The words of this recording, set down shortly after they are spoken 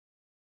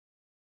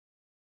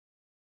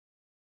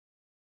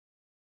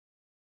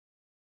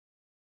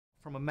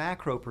From a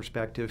macro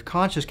perspective,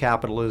 conscious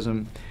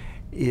capitalism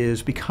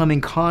is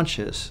becoming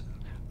conscious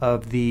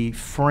of the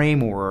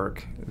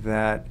framework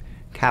that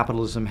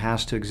capitalism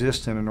has to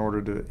exist in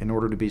order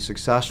to be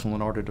successful,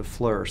 in order to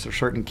flourish. There are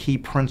certain key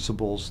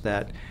principles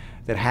that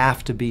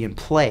have to be in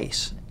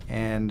place,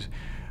 and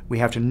we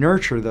have to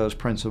nurture those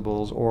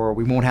principles or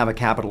we won't have a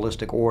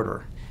capitalistic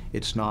order.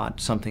 It's not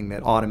something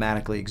that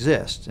automatically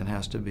exists. It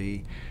has to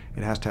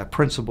have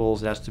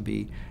principles. It has to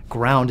be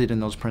grounded in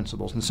those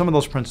principles. And some of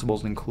those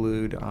principles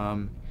include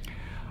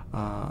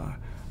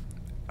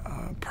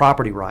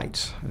property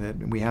rights, that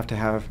we have to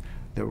have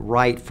the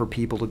right for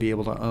people to be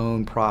able to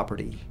own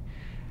property.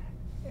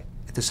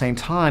 At the same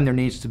time, there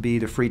needs to be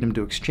the freedom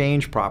to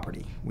exchange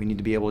property. We need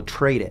to be able to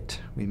trade it.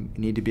 We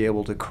need to be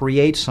able to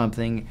create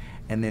something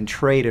and then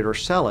trade it or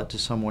sell it to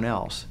someone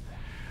else.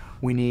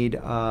 We need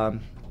a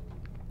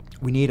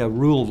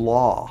rule of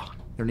law.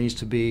 There needs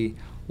to be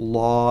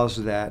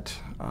laws that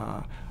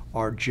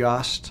are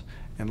just,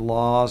 and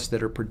laws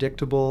that are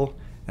predictable,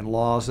 and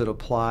laws that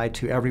apply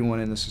to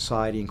everyone in the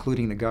society,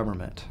 including the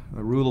government.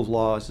 The rule of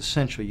law is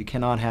essential. You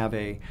cannot have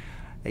a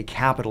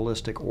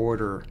capitalistic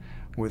order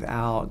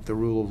without the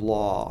rule of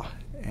law.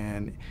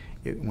 And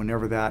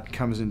whenever that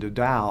comes into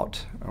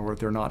doubt, or if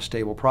they're not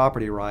stable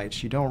property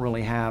rights, you don't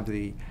really have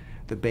the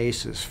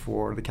basis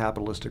for the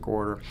capitalistic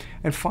order.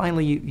 And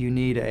finally, you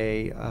need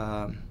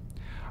a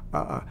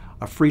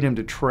freedom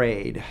to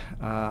trade.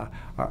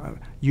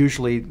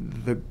 Usually,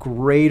 the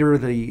greater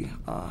the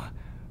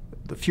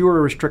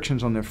fewer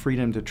restrictions on the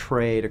freedom to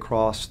trade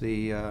across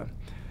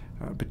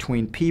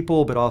between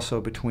people, but also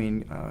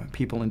between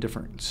people in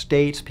different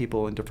states,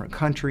 people in different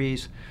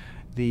countries,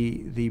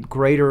 the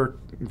greater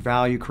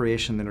value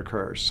creation that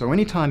occurs. So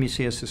anytime you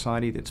see a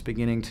society that's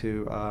beginning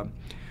to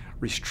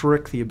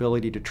restrict the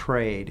ability to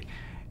trade,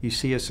 you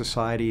see a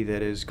society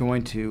that is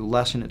going to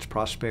lessen its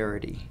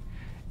prosperity.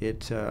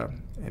 It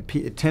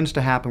tends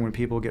to happen when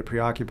people get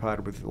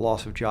preoccupied with the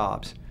loss of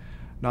jobs,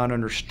 not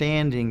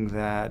understanding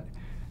that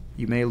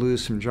you may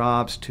lose some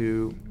jobs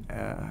to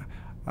a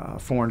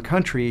foreign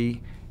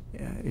country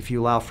if you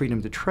allow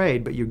freedom to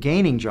trade, but you're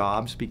gaining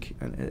jobs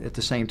at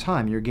the same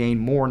time. You're gaining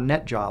more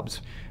net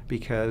jobs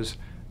because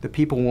the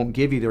people won't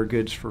give you their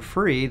goods for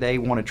free. They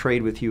want to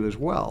trade with you as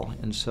well.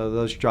 And so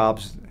those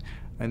jobs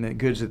and the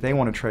goods that they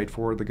want to trade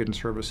for, the goods and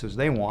services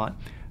they want,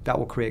 that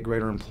will create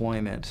greater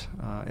employment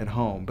at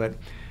home. But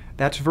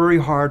that's very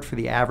hard for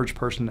the average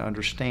person to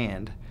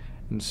understand.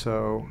 And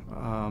so,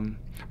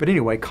 but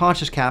anyway,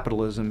 conscious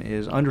capitalism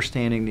is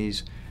understanding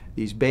these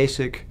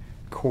basic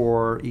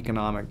core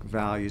economic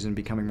values and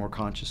becoming more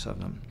conscious of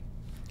them.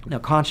 Now,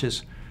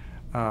 conscious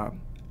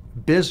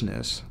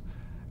business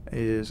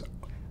there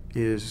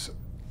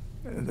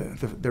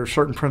are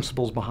certain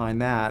principles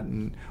behind that,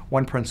 and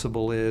one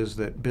principle is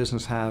that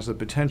business has the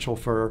potential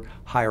for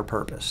higher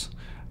purpose,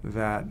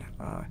 that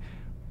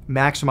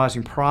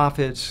maximizing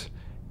profits.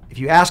 If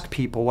you ask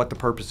people what the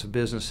purpose of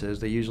business is,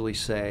 they usually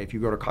say, if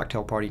you go to a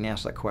cocktail party and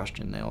ask that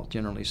question, they'll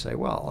generally say,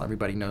 well,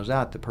 everybody knows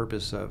that. The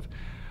purpose of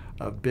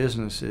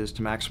business is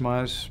to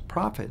maximize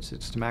profits.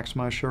 It's to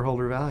maximize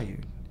shareholder value.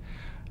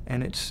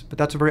 But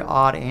that's a very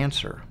odd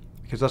answer,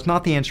 because that's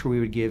not the answer we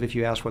would give if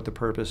you asked what the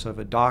purpose of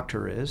a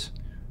doctor is,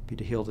 be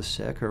to heal the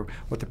sick, or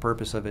what the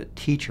purpose of a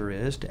teacher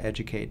is, to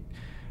educate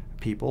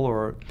people,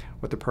 or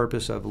what the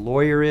purpose of a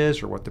lawyer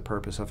is, or what the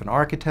purpose of an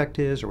architect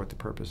is, or what the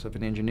purpose of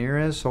an engineer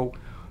is.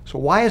 So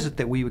why is it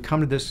that we would come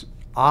to this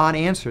odd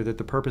answer that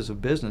the purpose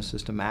of business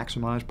is to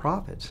maximize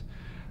profits,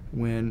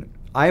 when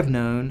I have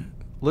known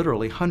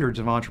literally hundreds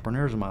of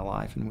entrepreneurs in my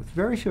life, and with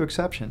very few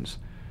exceptions,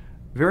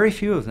 very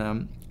few of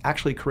them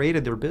actually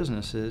created their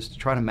businesses to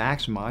try to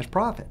maximize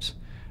profits.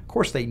 Of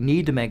course, they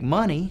need to make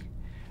money,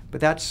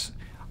 but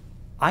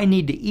I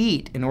need to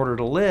eat in order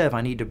to live.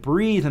 I need to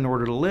breathe in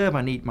order to live.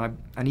 I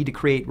need to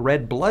create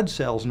red blood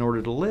cells in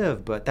order to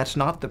live, but that's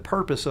not the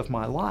purpose of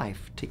my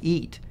life, to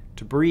eat,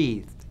 to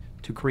breathe,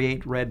 to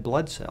create red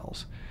blood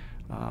cells.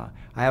 I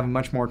have a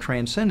much more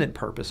transcendent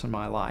purpose in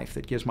my life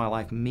that gives my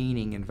life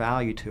meaning and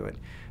value to it.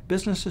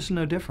 Business is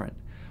no different.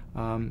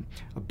 A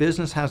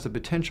business has the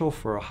potential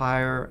for a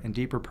higher and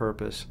deeper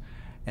purpose,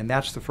 and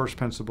that's the first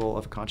principle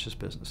of a conscious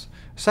business.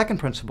 Second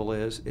principle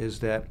is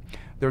that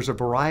there's a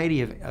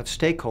variety of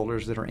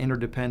stakeholders that are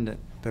interdependent,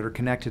 that are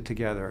connected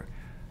together.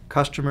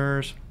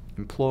 Customers,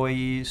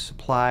 employees,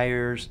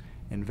 suppliers,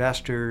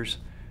 investors,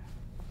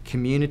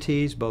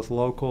 communities, both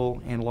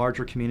local and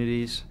larger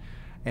communities,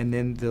 and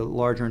then the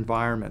larger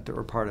environment that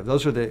we're part of.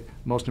 Those are the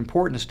most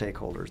important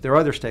stakeholders. There are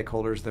other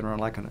stakeholders that are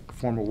like in a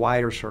form of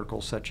wider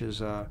circles, such as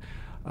the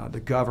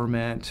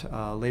government,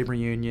 labor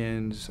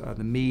unions,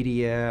 the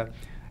media,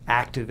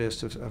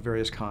 activists of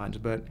various kinds.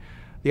 But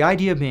the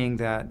idea being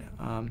that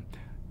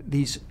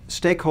these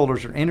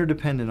stakeholders are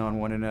interdependent on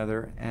one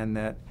another, and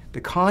that the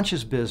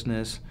conscious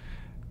business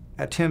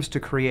attempts to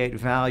create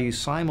value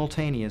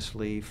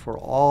simultaneously for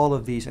all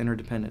of these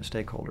interdependent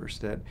stakeholders,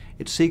 that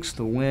it seeks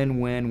the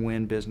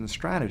win-win-win business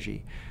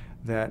strategy.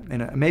 That,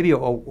 and maybe a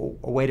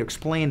way to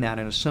explain that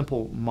in a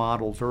simple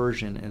model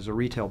version as a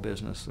retail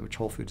business, which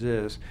Whole Foods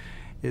is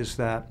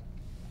that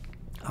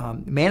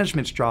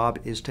Management's job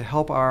is to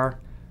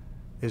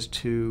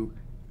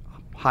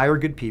hire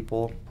good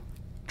people,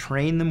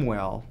 train them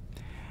well,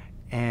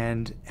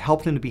 and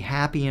help them to be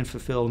happy and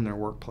fulfilled in their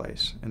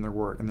workplace, in their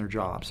work, in their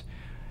jobs.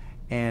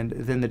 And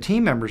then the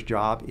team member's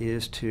job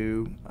is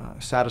to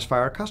satisfy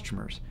our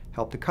customers,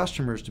 help the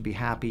customers to be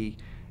happy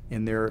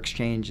in their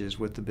exchanges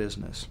with the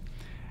business.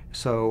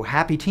 So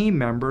happy team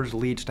members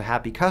leads to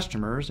happy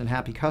customers, and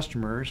happy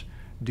customers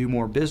do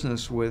more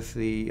business with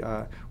the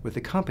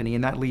company,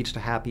 and that leads to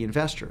happy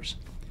investors.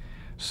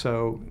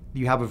 So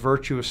you have a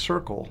virtuous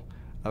circle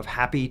of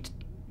happy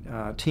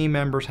team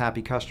members,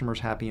 happy customers,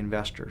 happy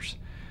investors.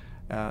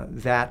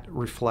 That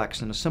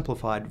reflects in a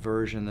simplified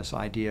version this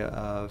idea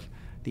of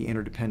the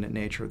interdependent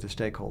nature of the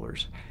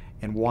stakeholders,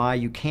 and why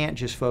you can't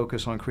just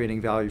focus on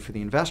creating value for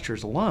the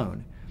investors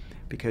alone,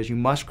 because you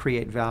must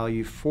create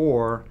value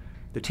for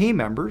the team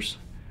members,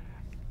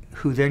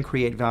 who then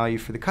create value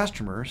for the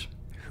customers,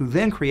 who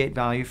then create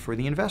value for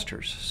the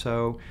investors.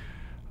 So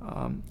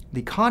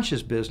the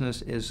conscious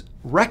business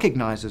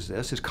recognizes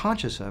this, is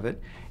conscious of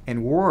it,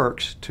 and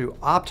works to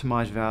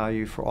optimize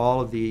value for all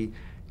of the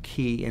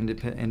key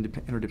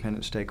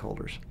interdependent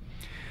stakeholders.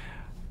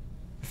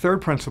 The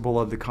third principle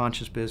of the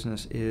conscious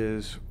business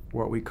is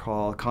what we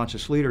call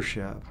conscious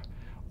leadership,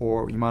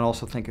 or you might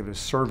also think of it as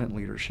servant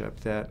leadership,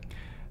 that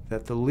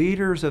the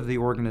leaders of the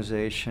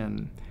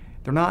organization,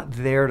 they're not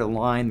there to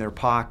line their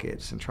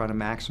pockets and try to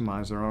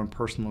maximize their own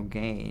personal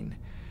gain.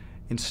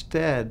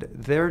 Instead,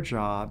 their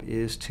job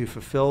is to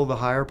fulfill the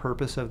higher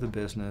purpose of the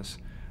business,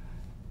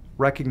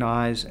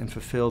 recognize and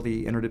fulfill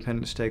the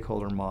interdependent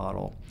stakeholder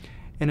model,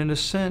 and in a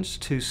sense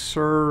to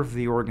serve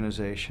the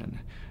organization,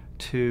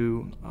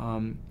 to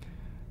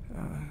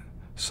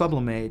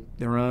sublimate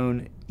their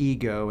own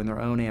ego and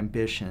their own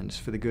ambitions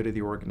for the good of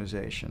the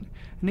organization.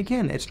 And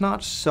again, it's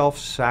not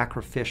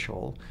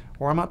self-sacrificial,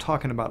 or I'm not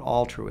talking about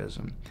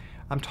altruism.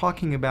 I'm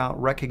talking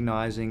about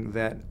recognizing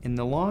that in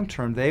the long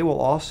term they will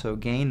also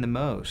gain the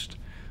most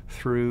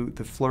through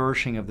the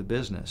flourishing of the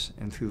business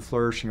and through the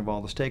flourishing of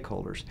all the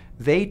stakeholders.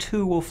 They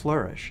too will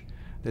flourish,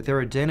 that their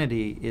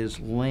identity is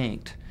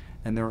linked,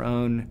 and their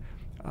own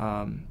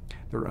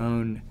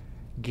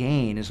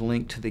gain is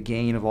linked to the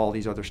gain of all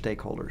these other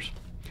stakeholders.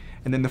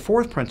 And then the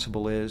fourth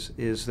principle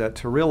is that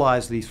to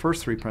realize these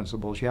first three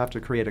principles, you have to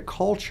create a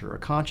culture, a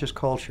conscious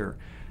culture,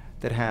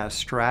 that has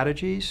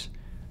strategies,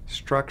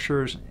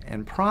 structures,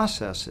 and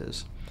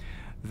processes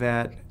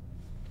that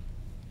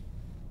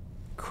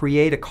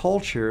create a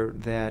culture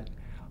that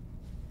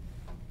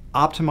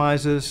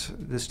optimizes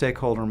the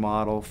stakeholder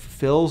model,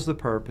 fulfills the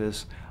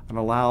purpose, and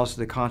allows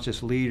the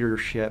conscious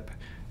leadership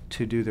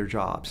to do their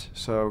jobs.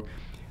 So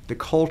the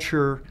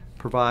culture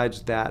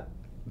provides that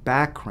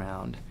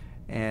background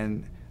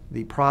and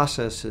the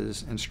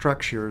processes and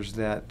structures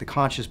that the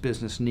conscious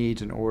business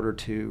needs in order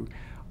to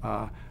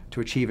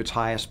achieve its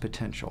highest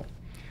potential.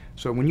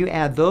 So when you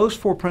add those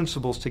four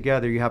principles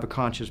together, you have a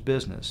conscious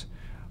business.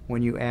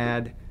 When you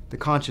add the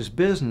conscious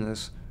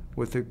business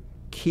with the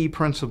key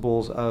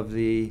principles of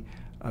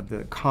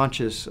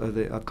conscious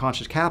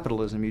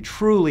capitalism, you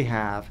truly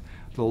have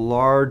the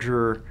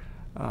larger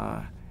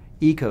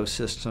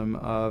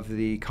ecosystem of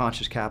the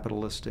conscious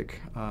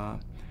capitalistic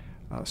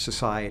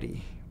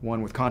society,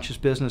 one with conscious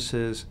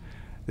businesses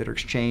that are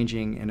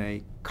exchanging in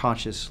a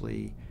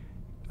consciously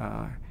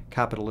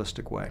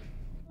capitalistic way.